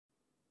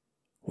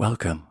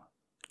Welcome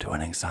to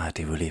an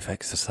anxiety relief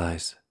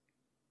exercise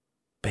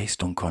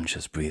based on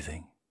conscious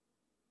breathing.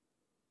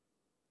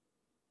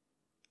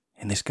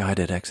 In this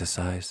guided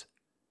exercise,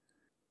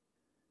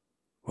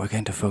 we're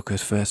going to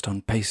focus first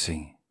on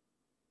pacing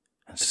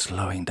and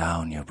slowing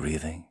down your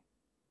breathing.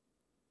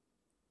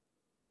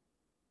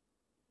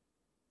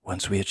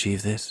 Once we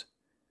achieve this,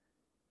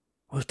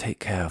 we'll take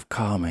care of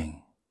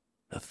calming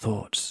the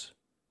thoughts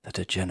that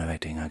are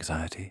generating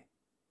anxiety.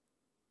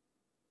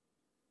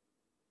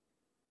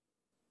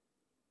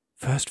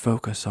 First,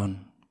 focus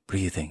on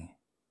breathing.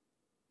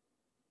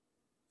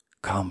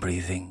 Calm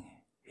breathing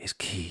is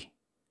key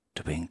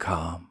to being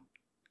calm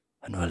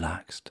and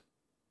relaxed.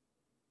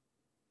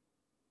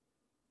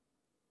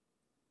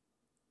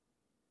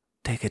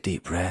 Take a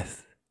deep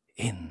breath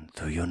in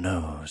through your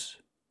nose.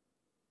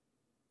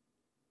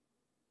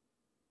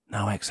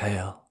 Now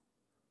exhale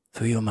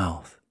through your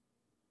mouth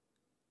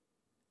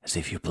as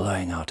if you're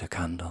blowing out a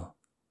candle.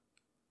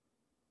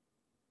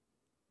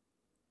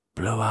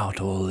 Blow out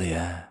all the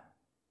air.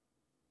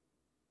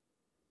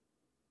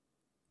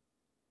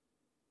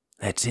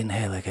 Let's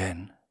inhale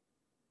again.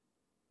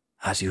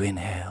 As you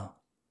inhale,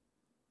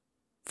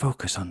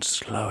 focus on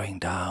slowing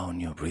down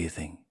your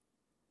breathing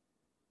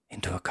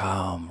into a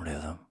calm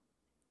rhythm.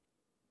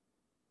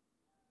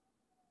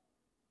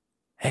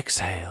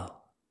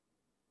 Exhale,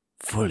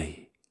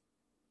 fully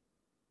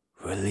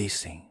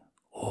releasing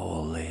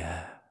all the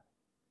air.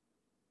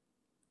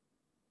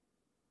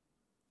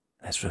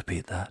 Let's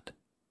repeat that.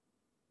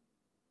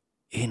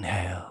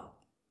 Inhale,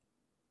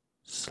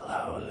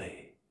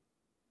 slowly.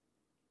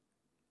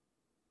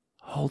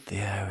 Hold the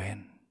air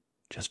in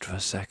just for a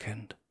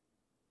second.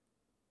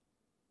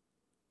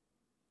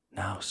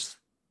 Now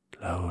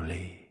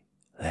slowly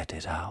let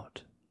it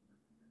out.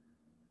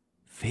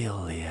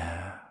 Feel the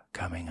air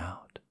coming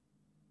out.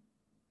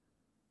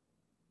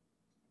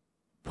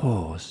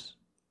 Pause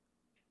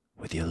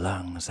with your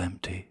lungs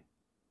empty.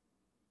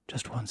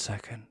 Just 1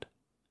 second.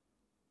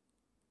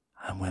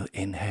 And we'll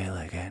inhale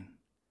again.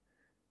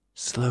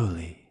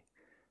 Slowly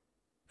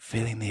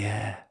feeling the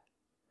air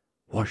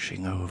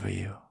washing over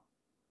you.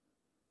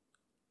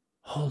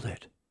 Hold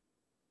it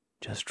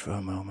just for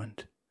a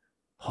moment.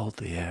 Hold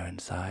the air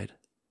inside.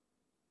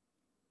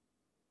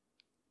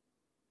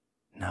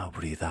 Now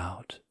breathe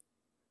out,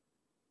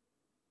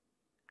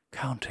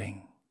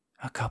 counting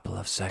a couple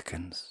of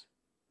seconds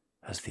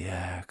as the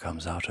air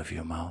comes out of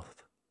your mouth.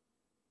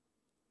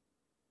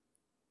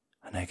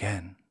 And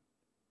again,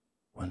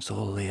 once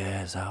all the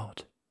air's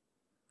out,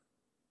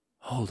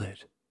 hold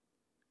it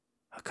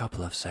a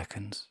couple of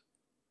seconds,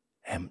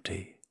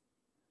 empty.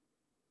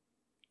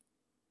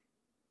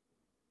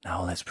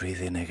 Now let's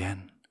breathe in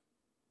again.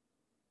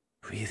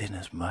 Breathe in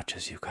as much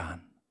as you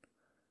can.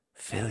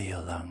 Fill your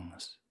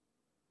lungs.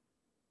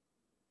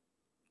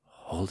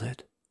 Hold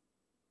it.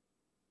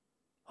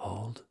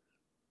 Hold.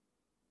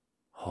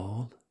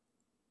 Hold.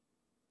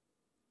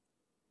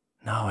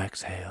 Now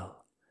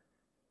exhale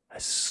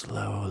as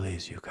slowly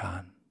as you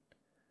can.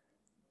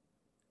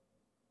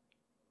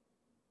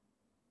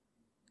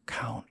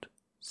 Count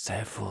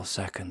several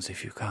seconds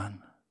if you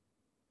can,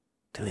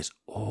 till it's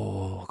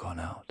all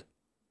gone out.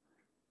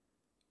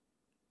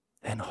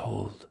 Then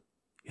hold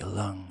your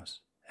lungs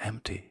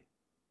empty.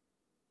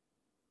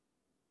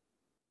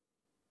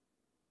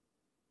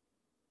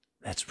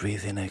 Let's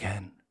breathe in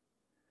again.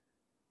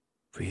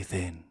 Breathe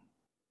in,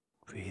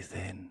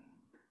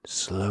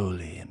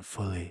 slowly and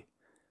fully,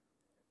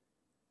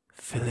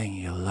 filling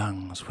your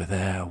lungs with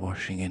air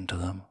washing into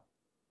them.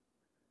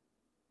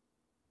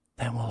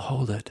 Then we'll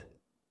hold it,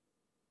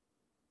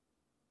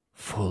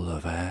 full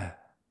of air.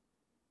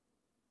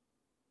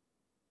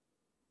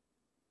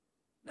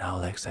 Now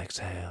let's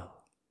exhale,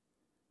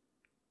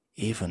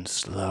 even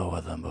slower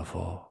than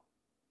before.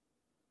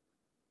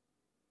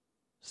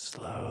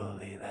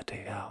 Slowly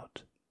letting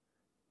out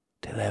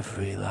till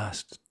every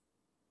last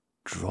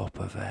drop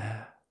of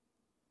air,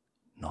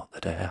 not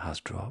that air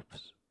has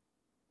drops,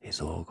 is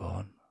all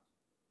gone.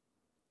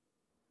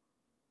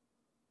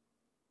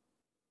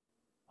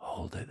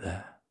 Hold it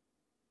there.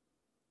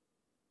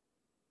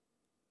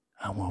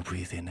 And we'll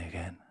breathe in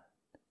again.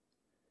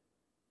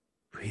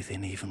 Breathe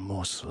in even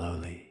more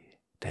slowly.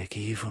 Take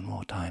even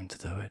more time to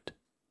do it.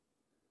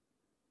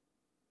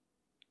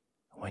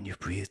 When you've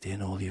breathed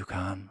in all you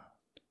can,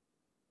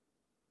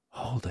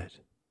 hold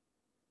it.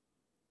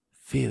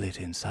 Feel it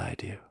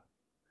inside you.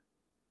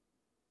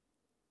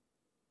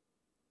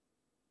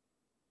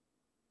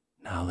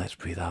 Now let's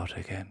breathe out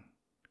again,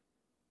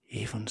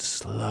 even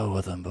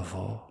slower than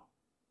before.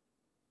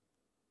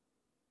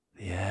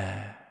 The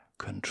air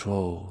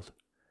controlled,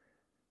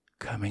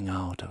 coming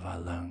out of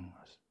our lungs.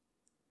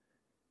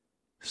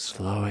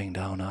 Slowing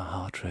down our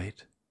heart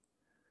rate,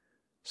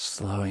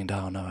 slowing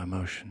down our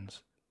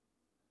emotions,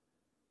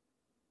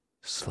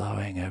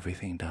 slowing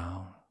everything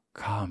down,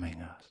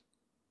 calming us.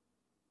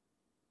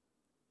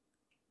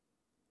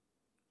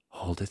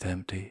 Hold it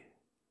empty,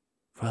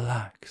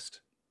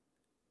 relaxed,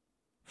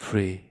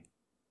 free.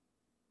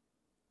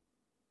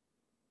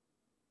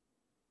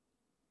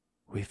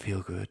 We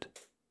feel good.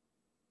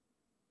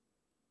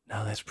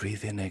 Now let's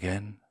breathe in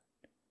again.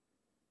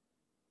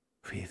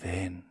 Breathe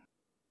in,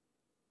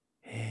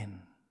 in,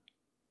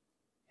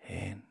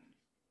 in.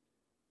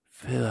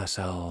 Fill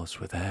ourselves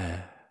with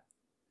air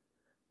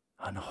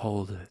and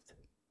hold it.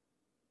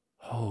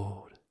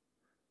 Hold,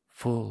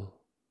 full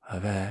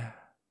of air,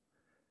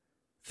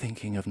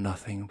 thinking of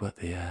nothing but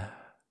the air.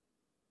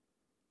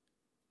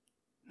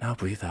 Now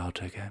breathe out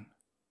again.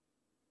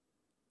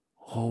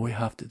 All we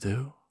have to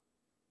do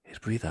is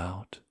breathe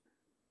out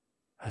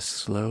as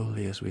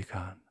slowly as we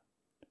can.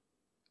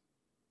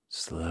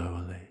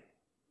 Slowly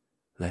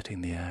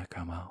letting the air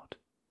come out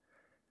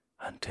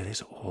until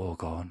it's all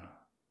gone.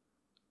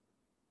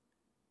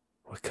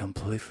 We're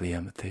completely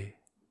empty,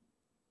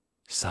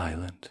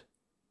 silent,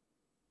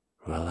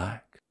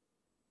 relaxed.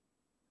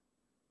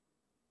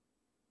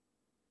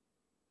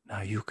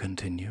 Now you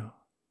continue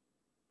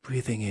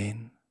breathing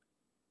in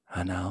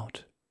and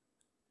out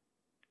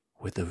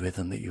with the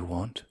rhythm that you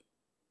want.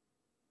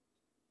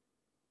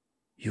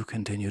 You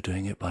continue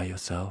doing it by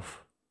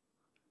yourself,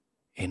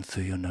 in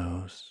through your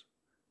nose,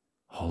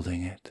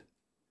 holding it,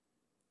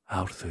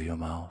 out through your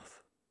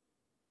mouth,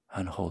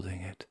 and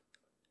holding it.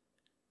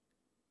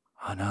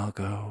 And I'll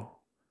go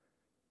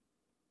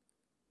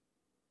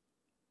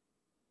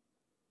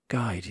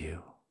guide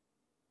you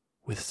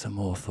with some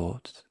more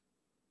thoughts.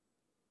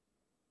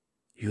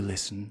 You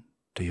listen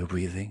to your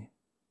breathing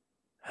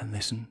and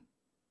listen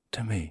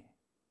to me.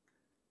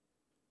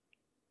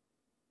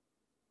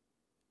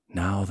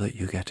 Now that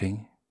you're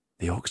getting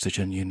the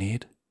oxygen you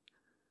need,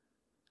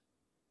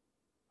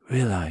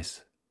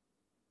 realize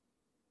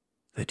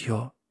that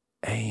your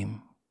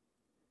aim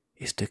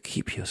is to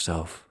keep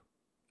yourself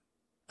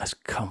as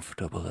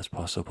comfortable as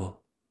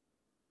possible,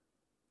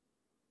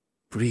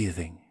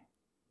 breathing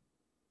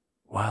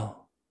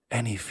while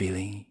any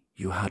feeling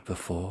you had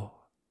before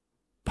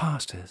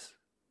passes.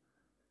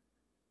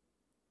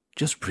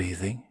 Just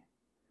breathing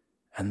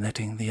and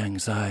letting the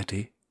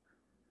anxiety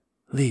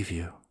leave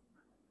you.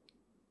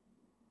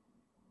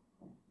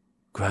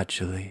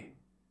 Gradually,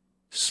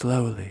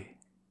 slowly,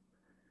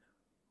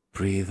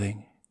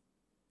 breathing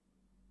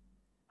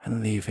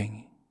and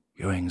leaving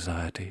your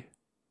anxiety.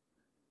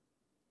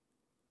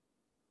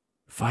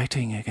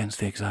 Fighting against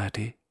the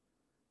anxiety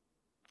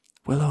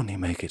will only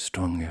make it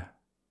stronger.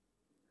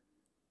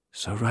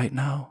 So right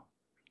now,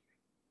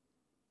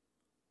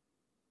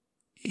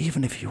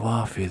 even if you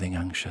are feeling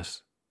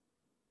anxious,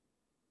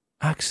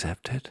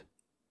 accept it.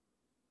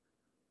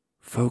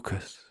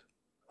 Focus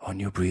on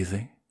your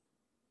breathing,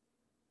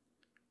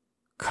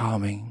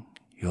 calming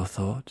your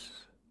thoughts,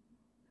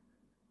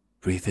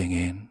 breathing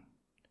in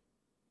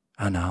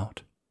and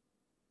out,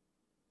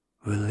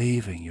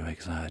 relieving your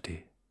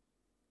anxiety,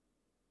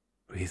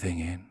 breathing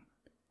in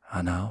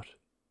and out,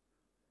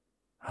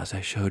 as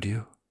I showed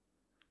you,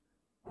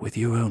 with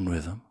your own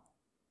rhythm.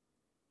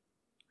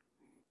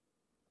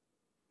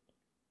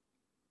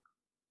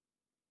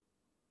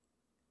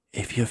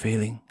 If you're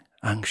feeling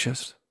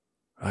anxious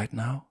right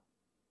now,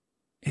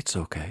 it's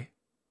okay.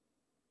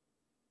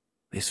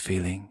 This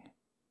feeling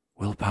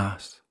will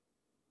pass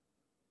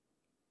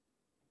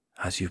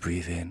as you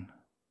breathe in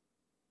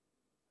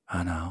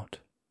and out,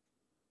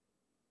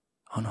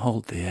 and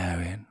hold the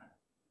air in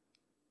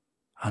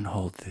and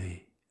hold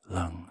the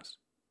lungs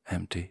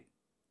empty.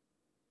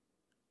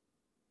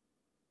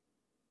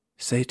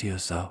 Say to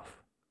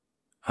yourself,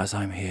 as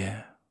I'm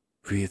here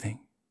breathing,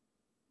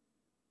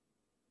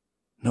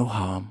 no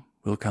harm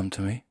will come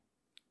to me.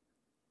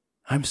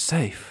 I'm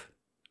safe.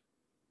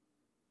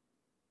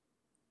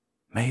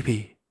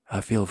 Maybe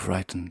I feel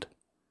frightened,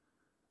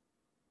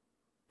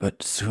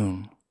 but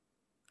soon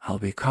I'll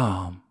be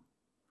calm.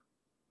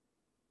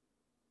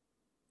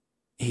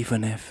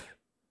 Even if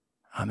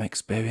I'm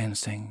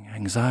experiencing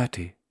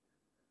anxiety,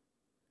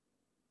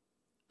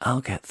 I'll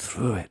get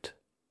through it.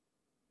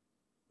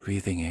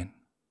 Breathing in,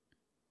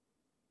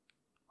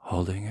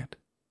 holding it,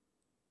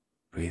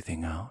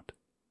 breathing out,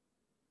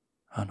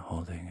 and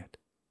holding it.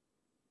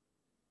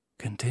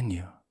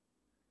 Continue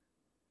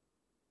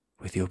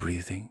with your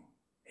breathing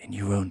in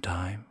your own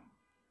time,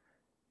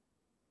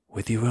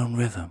 with your own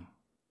rhythm.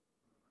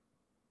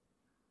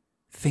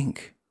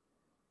 Think,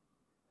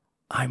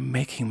 I'm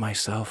making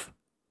myself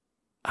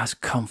as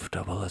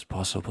comfortable as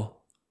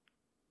possible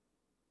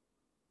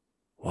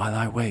while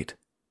I wait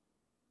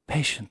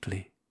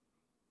patiently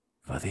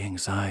for the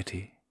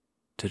anxiety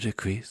to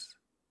decrease.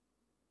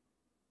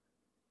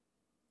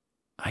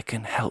 I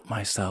can help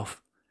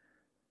myself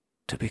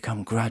to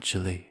become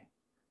gradually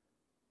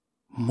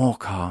more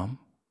calm,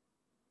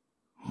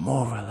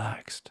 more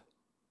relaxed,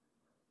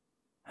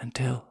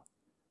 until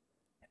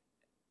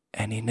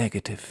any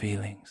negative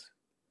feelings,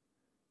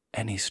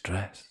 any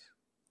stress,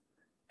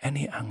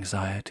 any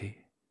anxiety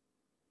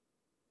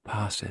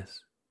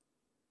passes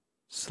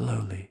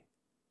slowly.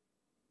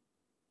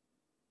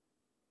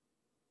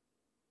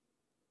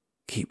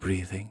 Keep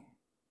breathing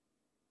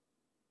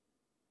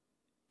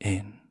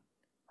in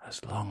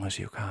as long as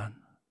you can.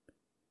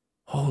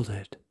 Hold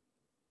it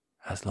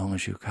as long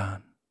as you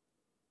can.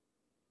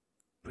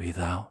 Breathe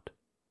out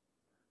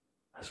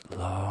as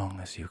long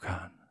as you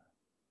can.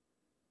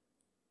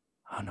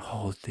 and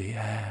hold the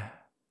air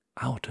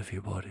out of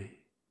your body,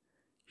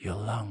 your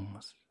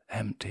lungs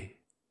empty,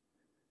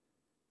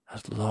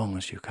 as long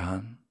as you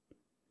can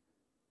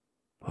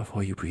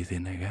before you breathe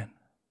in again.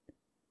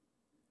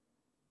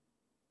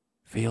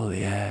 Feel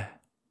the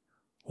air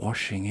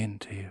washing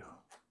into you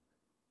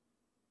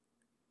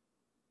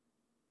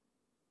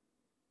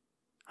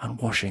and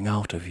washing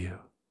out of you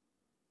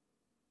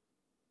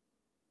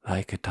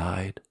like a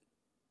tide,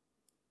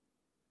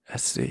 a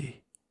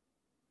sea,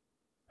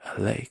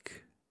 a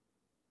lake,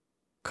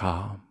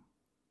 calm,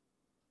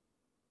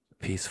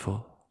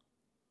 peaceful,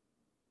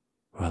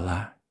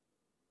 relaxed,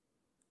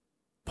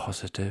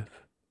 positive.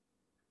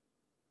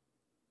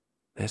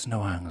 There's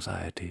no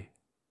anxiety.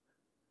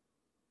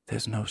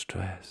 There's no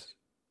stress.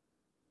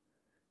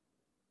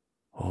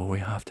 All we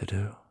have to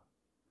do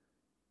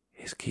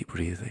is keep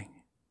breathing.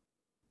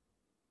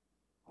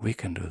 We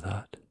can do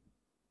that.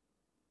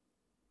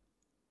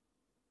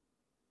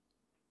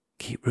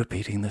 Keep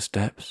repeating the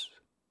steps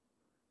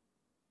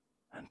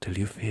until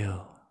you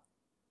feel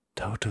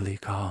totally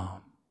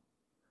calm,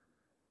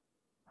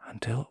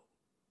 until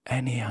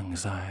any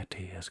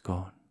anxiety has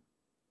gone.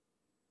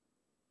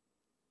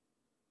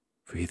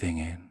 Breathing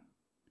in,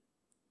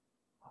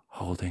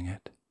 holding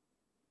it,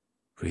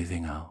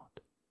 breathing out,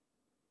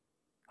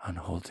 and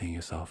holding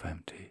yourself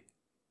empty.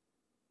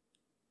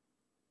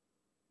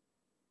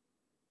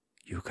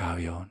 You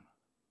carry on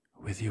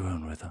with your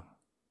own rhythm,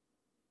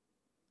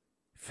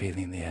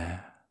 feeling the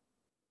air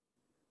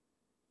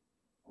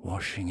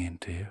washing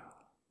into you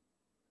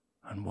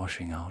and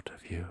washing out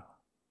of you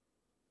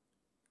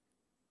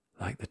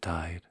like the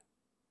tide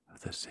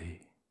of the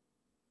sea.